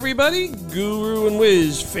Everybody, Guru and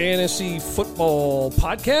Wiz Fantasy Football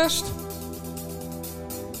Podcast.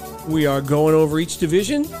 We are going over each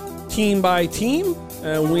division, team by team,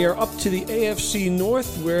 and we are up to the AFC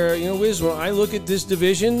North where, Wiz, when I look at this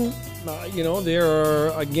division, there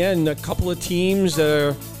are, again, a couple of teams that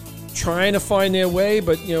are trying to find their way,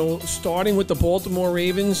 but, starting with the Baltimore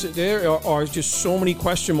Ravens, there are just so many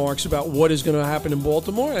question marks about what is going to happen in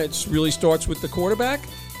Baltimore. It really starts with the quarterback.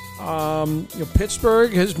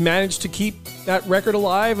 Pittsburgh has managed to keep that record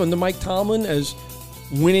alive under Mike Tomlin as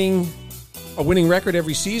winning record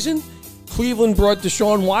every season. Cleveland brought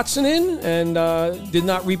Deshaun Watson in and did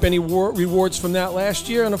not reap any rewards from that last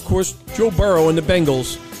year. And, of course, Joe Burrow and the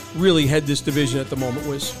Bengals really head this division at the moment,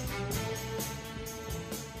 Wiz.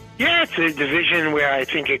 Yeah, it's a division where I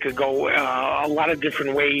think it could go a lot of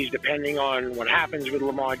different ways depending on what happens with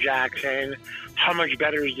Lamar Jackson. How much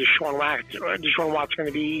better is Deshaun Watson going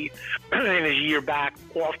to be in his year back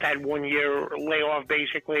off that 1 year layoff,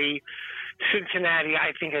 basically? Cincinnati,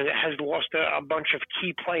 I think, has lost a bunch of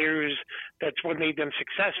key players. That's what made them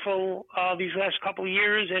successful these last couple of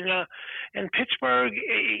years. And Pittsburgh,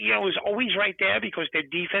 is always right there because their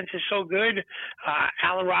defense is so good.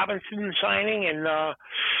 Allen Robinson signing, and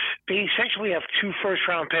they essentially have 2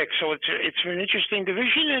 first-round picks. So it's an interesting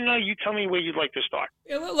division. And you tell me where you'd like to start.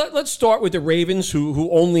 Yeah, let's start with the Ravens, who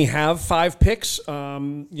only have 5 picks.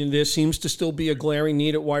 There seems to still be a glaring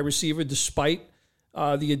need at wide receiver, despite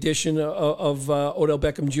the addition of Odell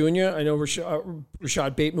Beckham Jr. I know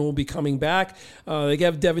Rashad Bateman will be coming back. They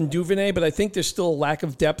have Devin Duvernay, but I think there's still a lack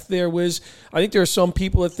of depth there, Wiz. I think there are some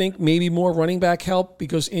people that think maybe more running back help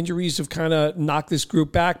because injuries have kind of knocked this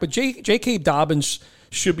group back. But J.K. Dobbins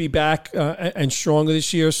should be back and stronger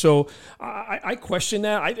this year. So I question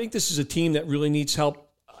that. I think this is a team that really needs help.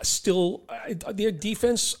 Still, their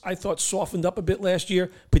defense, I thought, softened up a bit last year,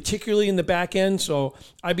 particularly in the back end. So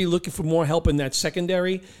I'd be looking for more help in that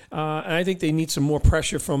secondary. And I think they need some more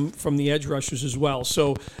pressure from the edge rushers as well.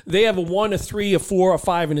 So they have a 1, a 3, a 4, a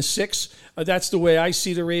 5, and a 6. That's the way I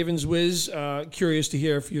see the Ravens, Wiz. Curious to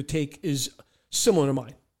hear if your take is similar to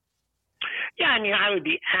mine. Yeah, I would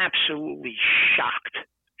be absolutely shocked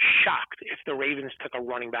if the Ravens took a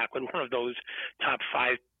running back with one of those top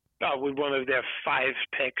 5. With one of their 5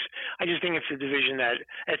 picks. I just think it's a division that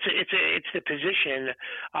it's the position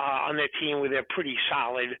on their team where they're pretty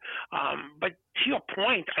solid. But to your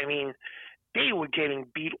point, they were getting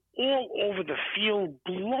beat all over the field,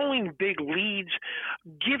 blowing big leads,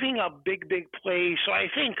 giving up big plays. So I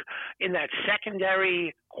think in that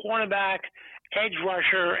secondary, cornerback, edge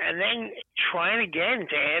rusher, and then trying again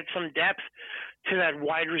to add some depth to that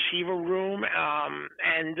wide receiver room.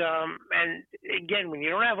 And again, when you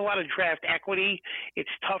don't have a lot of draft equity, it's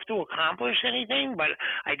tough to accomplish anything. But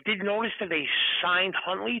I did notice that they signed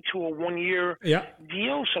Huntley to a 1-year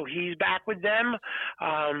deal, so he's back with them.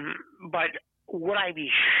 But would I be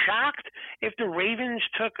shocked if the Ravens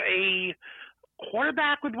took a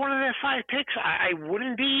quarterback with one of their 5 picks? I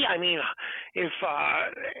wouldn't be.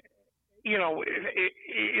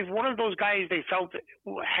 If one of those guys they felt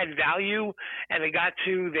had value and they got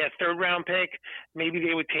to their 3rd round pick, maybe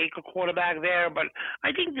they would take a quarterback there. But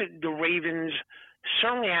I think that the Ravens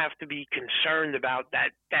certainly have to be concerned about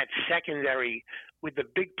that secondary with the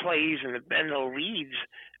big plays and the leads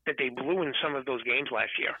that they blew in some of those games last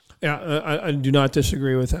year. Yeah, I do not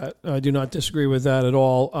disagree with that. I do not disagree with that at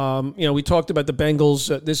all. We talked about the Bengals.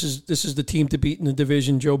 This is the team to beat in the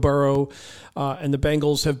division. Joe Burrow and the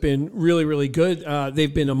Bengals have been really, really good.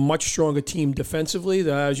 They've been a much stronger team defensively.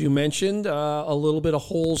 As you mentioned, a little bit of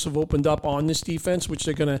holes have opened up on this defense, which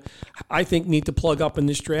they're going to, I think, need to plug up in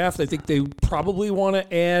this draft. I think they probably want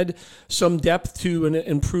to add some depth to an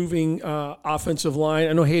improving offensive line.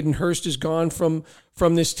 I know Hayden Hurst is gone from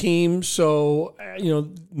this team, so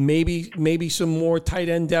maybe some more tight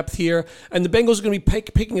end depth here, and the Bengals are going to be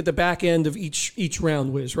picking at the back end of each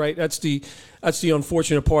round, Wiz. Right? That's the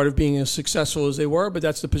unfortunate part of being as successful as they were, but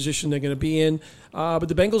that's the position they're going to be in. But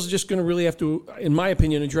the Bengals are just going to really have to, in my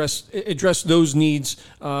opinion, address those needs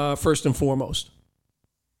first and foremost.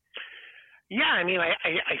 Yeah,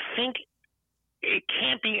 I think it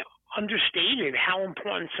can't be understated how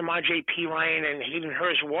important Samaje Perine and Hayden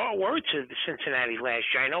Hurst were to the Cincinnati last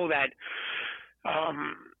year. I know that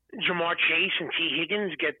Jamar Chase and T.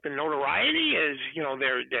 Higgins get the notoriety as,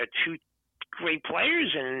 they're 2 great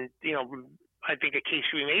players, and, I think a case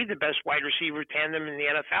we made, the best wide receiver tandem in the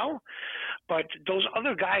NFL. But those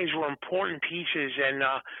other guys were important pieces, and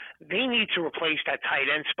they need to replace that tight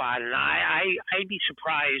end spot. And I'd be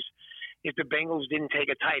surprised if the Bengals didn't take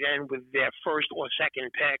a tight end with their 1st or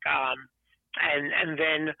 2nd pick. and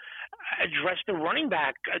then address the running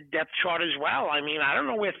back depth chart as well. I mean, I don't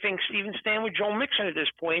know where things even stand with Joe Mixon at this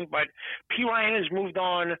point, but P. Ryan has moved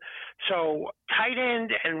on. So tight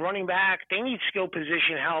end and running back, they need skill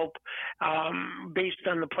position help based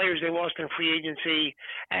on the players they lost in free agency.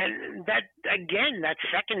 And that, again, that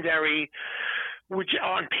secondary, which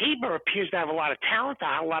on paper appears to have a lot of talent,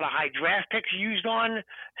 a lot of high draft picks used on,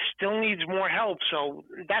 still needs more help. So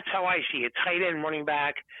that's how I see it, tight end, running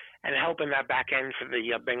back, and helping that back end for the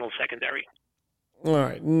Bengals secondary. All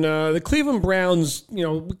right. And, the Cleveland Browns, we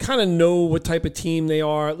kind of know what type of team they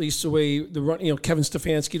are, at least the way Kevin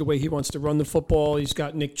Stefanski, the way he wants to run the football. He's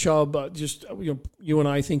got Nick Chubb. You and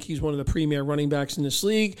I think he's one of the premier running backs in this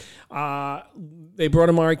league. They brought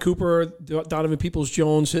Amari Cooper. Donovan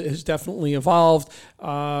Peoples-Jones has definitely evolved.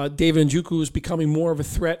 David Njoku is becoming more of a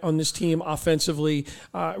threat on this team offensively.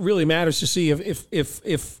 It really matters to see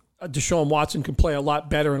if Deshaun Watson can play a lot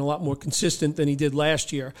better and a lot more consistent than he did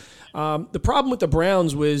last year. The problem with the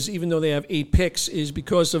Browns was, even though they have 8 picks, is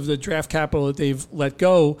because of the draft capital that they've let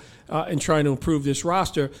go in trying to improve this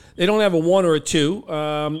roster. They don't have a 1 or a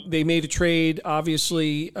 2. They made a trade,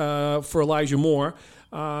 obviously, for Elijah Moore.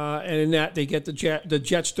 And in that, they get the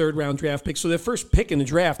Jets' third-round draft pick. So their first pick in the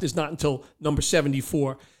draft is not until number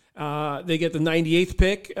 74. They get the 98th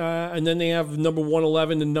pick, and then they have number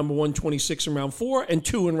 111 and number 126 in round 4 and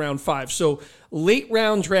 2 in round 5. So late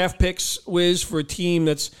round draft picks, Wiz, for a team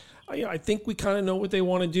that's, I think we kind of know what they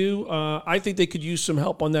want to do. I think they could use some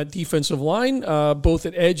help on that defensive line, both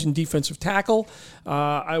at edge and defensive tackle.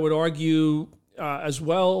 I would argue as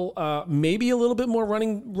well, maybe a little bit more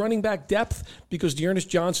running back depth, because Dearness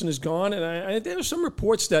Johnson is gone. And there are some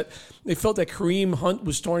reports that they felt that Kareem Hunt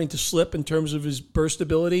was starting to slip in terms of his burst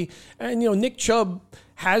ability. And, Nick Chubb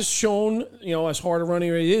has shown, as hard a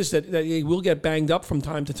runner he is, that he will get banged up from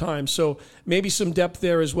time to time. So maybe some depth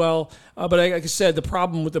there as well. But like I said, the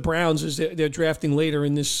problem with the Browns is they're drafting later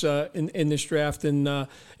in this in this draft. And,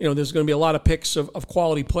 there's going to be a lot of picks of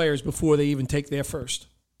quality players before they even take their first.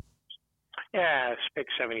 Yeah, pick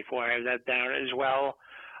 74. I have that down as well.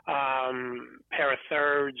 Pair of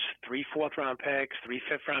thirds, 3 fourth-round picks, 3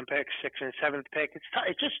 fifth-round picks, 6th and 7th pick.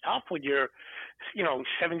 It's just tough when you're,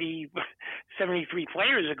 73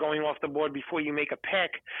 players are going off the board before you make a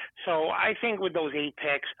pick. So I think with those 8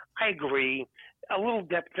 picks, I agree. A little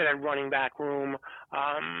depth to that running back room.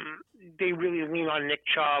 They really lean on Nick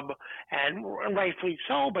Chubb, and rightfully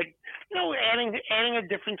so. But adding a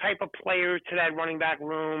different type of player to that running back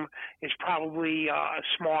room is probably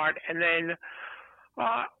smart. And then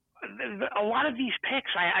a lot of these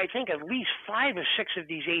picks, I think at least 5 or 6 of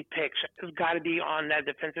these 8 picks have got to be on that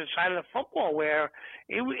defensive side of the football, where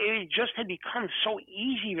it just had become so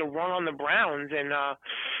easy to run on the Browns. And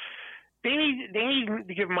They need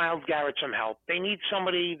to give Myles Garrett some help. They need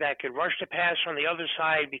somebody that could rush the pass on the other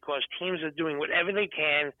side, because teams are doing whatever they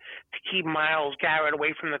can to keep Myles Garrett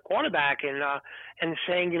away from the quarterback, and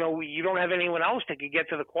saying, you don't have anyone else that could get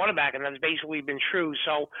to the quarterback, and that's basically been true.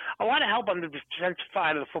 So a lot of help on the defensive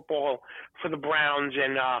side of the football for the Browns,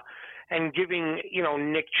 and giving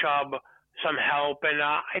Nick Chubb some help, and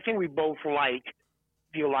I think we both like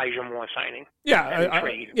the Elijah Moore signing.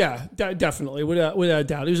 Yeah, definitely, without a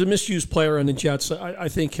doubt. He was a misused player on the Jets. I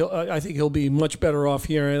think he'll be much better off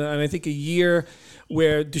here, and I think a year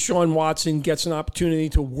where Deshaun Watson gets an opportunity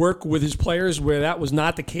to work with his players, where that was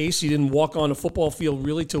not the case. He didn't walk on a football field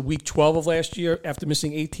really till week 12 of last year after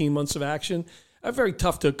missing 18 months of action. Very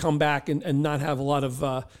tough to come back and not have a lot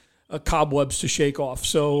of cobwebs to shake off.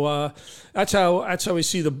 So that's how we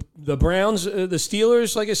see the Browns. The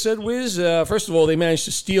Steelers, like I said, Wiz, first of all, they managed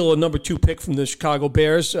to steal a number 2 pick from the Chicago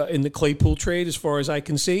Bears in the Claypool trade, as far as I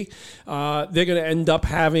can see. They're going to end up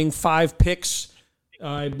having 5 picks,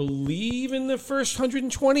 I believe, in the first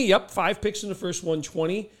 120. Yep, 5 picks in the first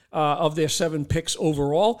 120 of their 7 picks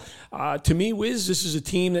overall. To me, Wiz, this is a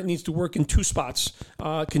team that needs to work in 2 spots.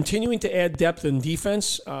 Continuing to add depth in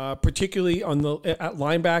defense, particularly on at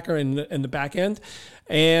linebacker and the back end.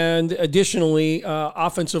 And additionally,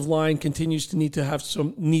 offensive line continues to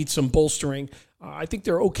need some bolstering. I think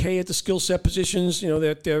they're okay at the skill set positions.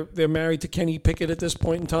 They're married to Kenny Pickett at this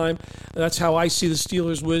point in time. That's how I see the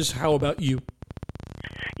Steelers, Wiz. How about you?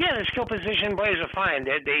 Yeah, the skill position players are fine.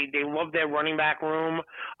 They love their running back room.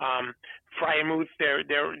 Fryermuth,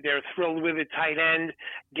 they're thrilled with the tight end.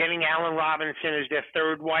 Getting Allen Robinson as their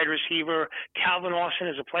 3rd wide receiver. Calvin Austin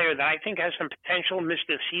is a player that I think has some potential. Missed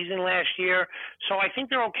the season last year, so I think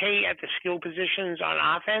they're okay at the skill positions on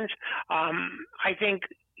offense. I think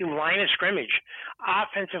line of scrimmage,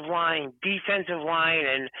 offensive line, defensive line,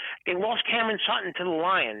 and they lost Cameron Sutton to the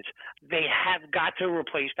Lions. They have got to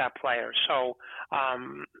replace that player. So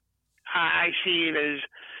I see it as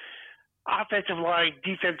offensive line,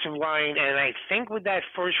 defensive line, and I think with that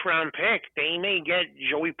first-round pick, they may get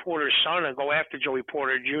Joey Porter's son and go after Joey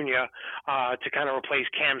Porter Jr. To kind of replace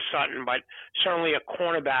Cam Sutton. But certainly a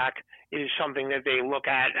cornerback is something that they look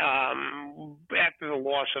at after the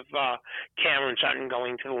loss of Cameron Sutton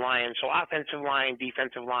going to the Lions. So offensive line,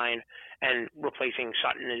 defensive line, and replacing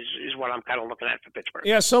Sutton is what I'm kind of looking at for Pittsburgh.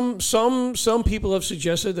 Yeah, some people have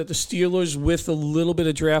suggested that the Steelers, with a little bit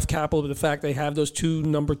of draft capital, but the fact they have those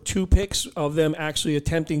number 2 picks, of them actually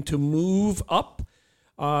attempting to move up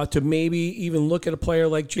to maybe even look at a player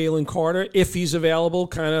like Jalen Carter, if he's available,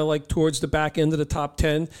 kind of like towards the back end of the top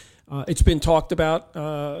 10. It's been talked about.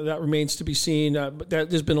 That remains to be seen. But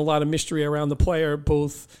there's been a lot of mystery around the player,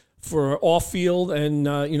 both for off-field and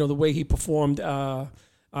the way he performed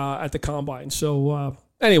at the combine. So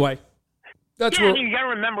anyway, that's where you got to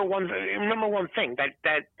remember one thing.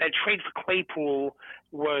 That trade for Claypool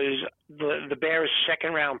was the Bears'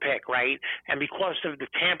 second-round pick, right? And because of the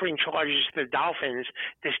tampering charges to the Dolphins,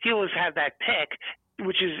 the Steelers have that pick,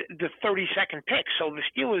 which is the 32nd pick. So the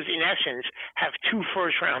Steelers, in essence, have 2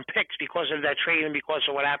 first-round picks because of that trade and because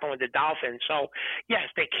of what happened with the Dolphins. So, yes,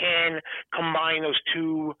 they can combine those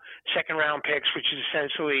 2 second-round picks, which is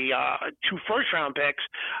essentially 2 first-round picks,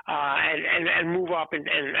 and move up and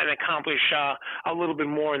accomplish a little bit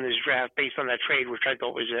more in this draft based on that trade, which I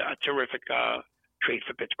thought was a terrific trade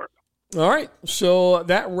for Pittsburgh. All right, so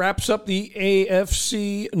that wraps up the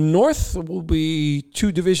AFC North. There will be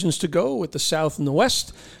 2 divisions to go with the South and the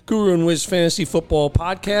West. Guru and Wiz Fantasy Football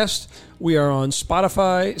Podcast. We are on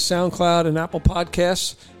Spotify, SoundCloud, and Apple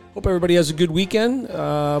Podcasts. Hope everybody has a good weekend.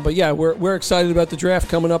 But yeah, we're excited about the draft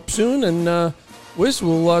coming up soon. And Wiz,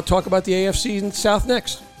 we'll talk about the AFC and South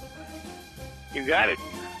next. You got it.